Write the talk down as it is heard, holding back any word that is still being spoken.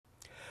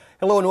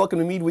Hello and welcome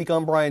to Meade Week.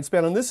 I'm Brian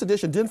Spann. On this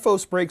edition,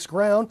 DINFOS breaks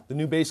ground. The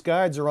new base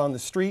guides are on the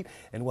street,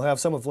 and we'll have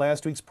some of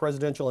last week's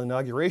presidential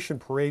inauguration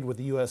parade with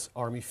the U.S.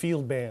 Army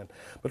Field Band.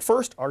 But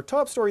first, our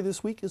top story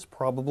this week is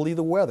probably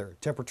the weather.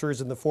 Temperatures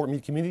in the Fort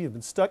Meade community have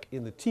been stuck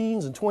in the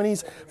teens and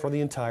 20s for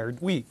the entire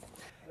week.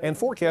 And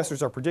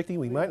forecasters are predicting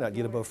we might not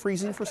get above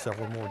freezing for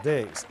several more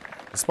days.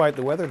 Despite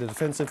the weather, the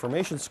Defense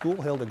Information School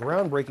held a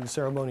groundbreaking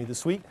ceremony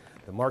this week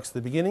that marks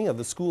the beginning of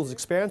the school's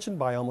expansion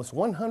by almost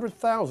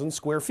 100,000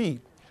 square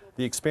feet.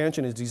 The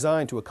expansion is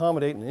designed to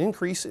accommodate an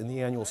increase in the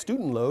annual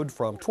student load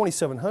from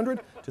 2,700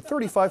 to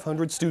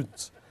 3,500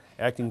 students.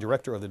 Acting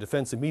Director of the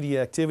Defense and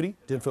Media Activity,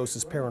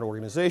 DINFOS's parent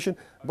organization,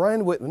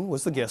 Brian Whitman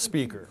was the guest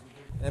speaker.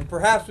 And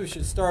perhaps we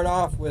should start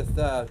off with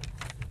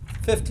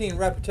 15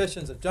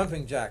 repetitions of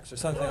jumping jacks or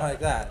something like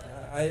that.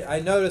 I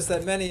noticed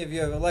that many of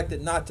you have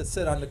elected not to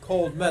sit on the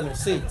cold metal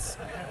seats.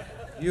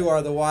 You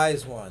are the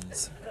wise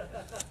ones.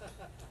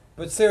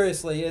 But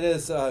seriously, it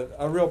is a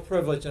real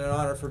privilege and an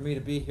honor for me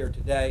to be here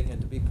today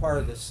and to be part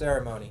of this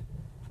ceremony.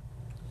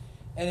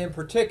 And in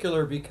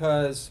particular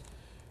because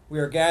we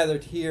are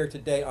gathered here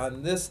today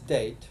on this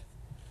date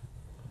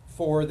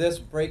for this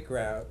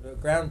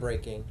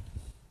groundbreaking,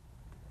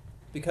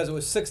 because it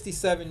was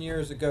 67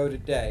 years ago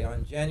today,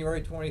 on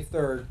January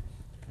 23rd,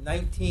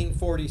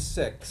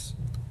 1946,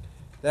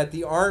 that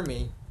the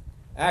Army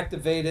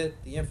activated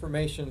the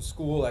information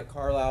school at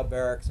Carlisle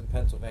Barracks in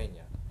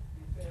Pennsylvania.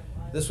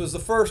 This was the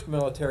first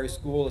military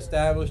school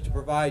established to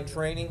provide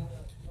training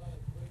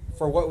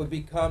for what would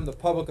become the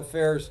public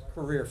affairs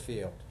career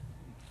field.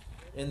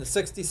 In the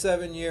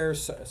 67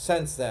 years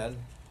since then,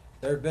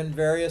 there have been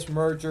various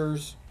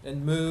mergers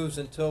and moves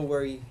until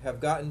we have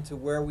gotten to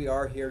where we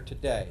are here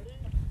today.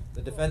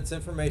 The Defense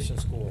Information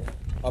School,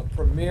 a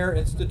premier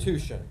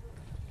institution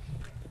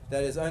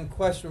that is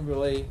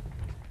unquestionably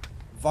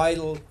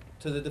vital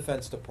to the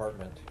Defense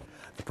Department.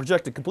 The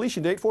projected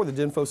completion date for the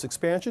DINFOS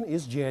expansion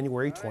is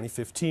January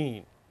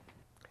 2015.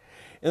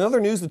 In other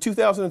news, the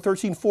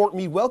 2013 Fort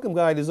Meade Welcome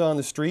Guide is on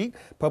the street.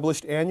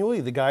 Published annually,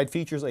 the guide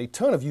features a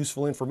ton of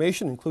useful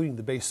information, including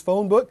the base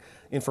phone book,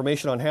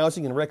 information on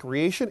housing and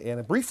recreation, and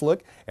a brief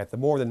look at the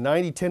more than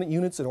 90 tenant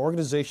units and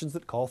organizations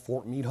that call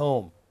Fort Meade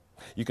home.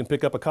 You can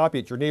pick up a copy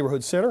at your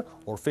neighborhood center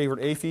or favorite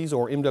AFES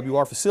or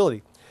MWR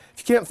facility.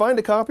 If you can't find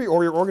a copy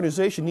or your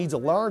organization needs a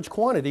large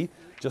quantity,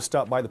 just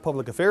stop by the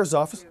Public Affairs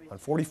Office on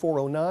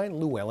 4409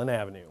 Llewellyn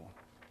Avenue.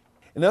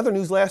 In other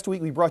news, last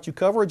week we brought you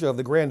coverage of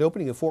the grand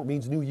opening of Fort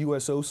Meade's new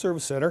USO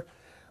Service Center.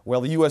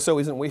 Well, the USO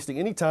isn't wasting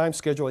any time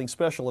scheduling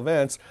special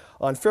events.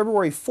 On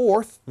February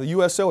 4th, the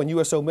USO and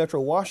USO-Metro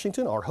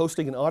Washington are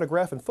hosting an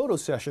autograph and photo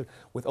session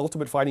with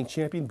Ultimate Fighting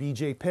Champion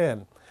B.J.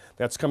 Penn.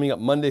 That's coming up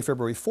Monday,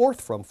 February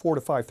 4th from 4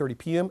 to 5:30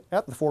 p.m.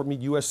 at the Fort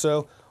Meade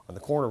USO on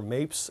the corner of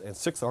Mapes and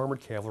 6th Armored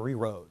Cavalry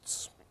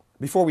Roads.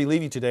 Before we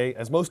leave you today,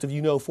 as most of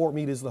you know, Fort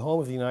Meade is the home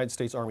of the United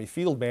States Army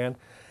Field Band.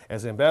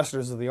 As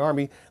ambassadors of the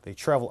Army, they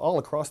travel all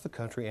across the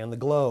country and the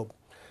globe.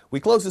 We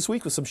close this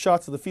week with some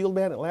shots of the Field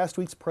Band at last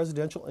week's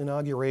presidential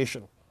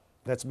inauguration.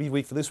 That's Meade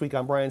Week for this week.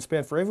 I'm Brian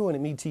Spann. For everyone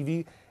at Meade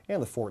TV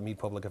and the Fort Meade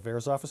Public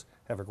Affairs Office,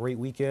 have a great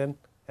weekend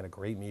and a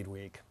great Meade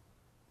Week.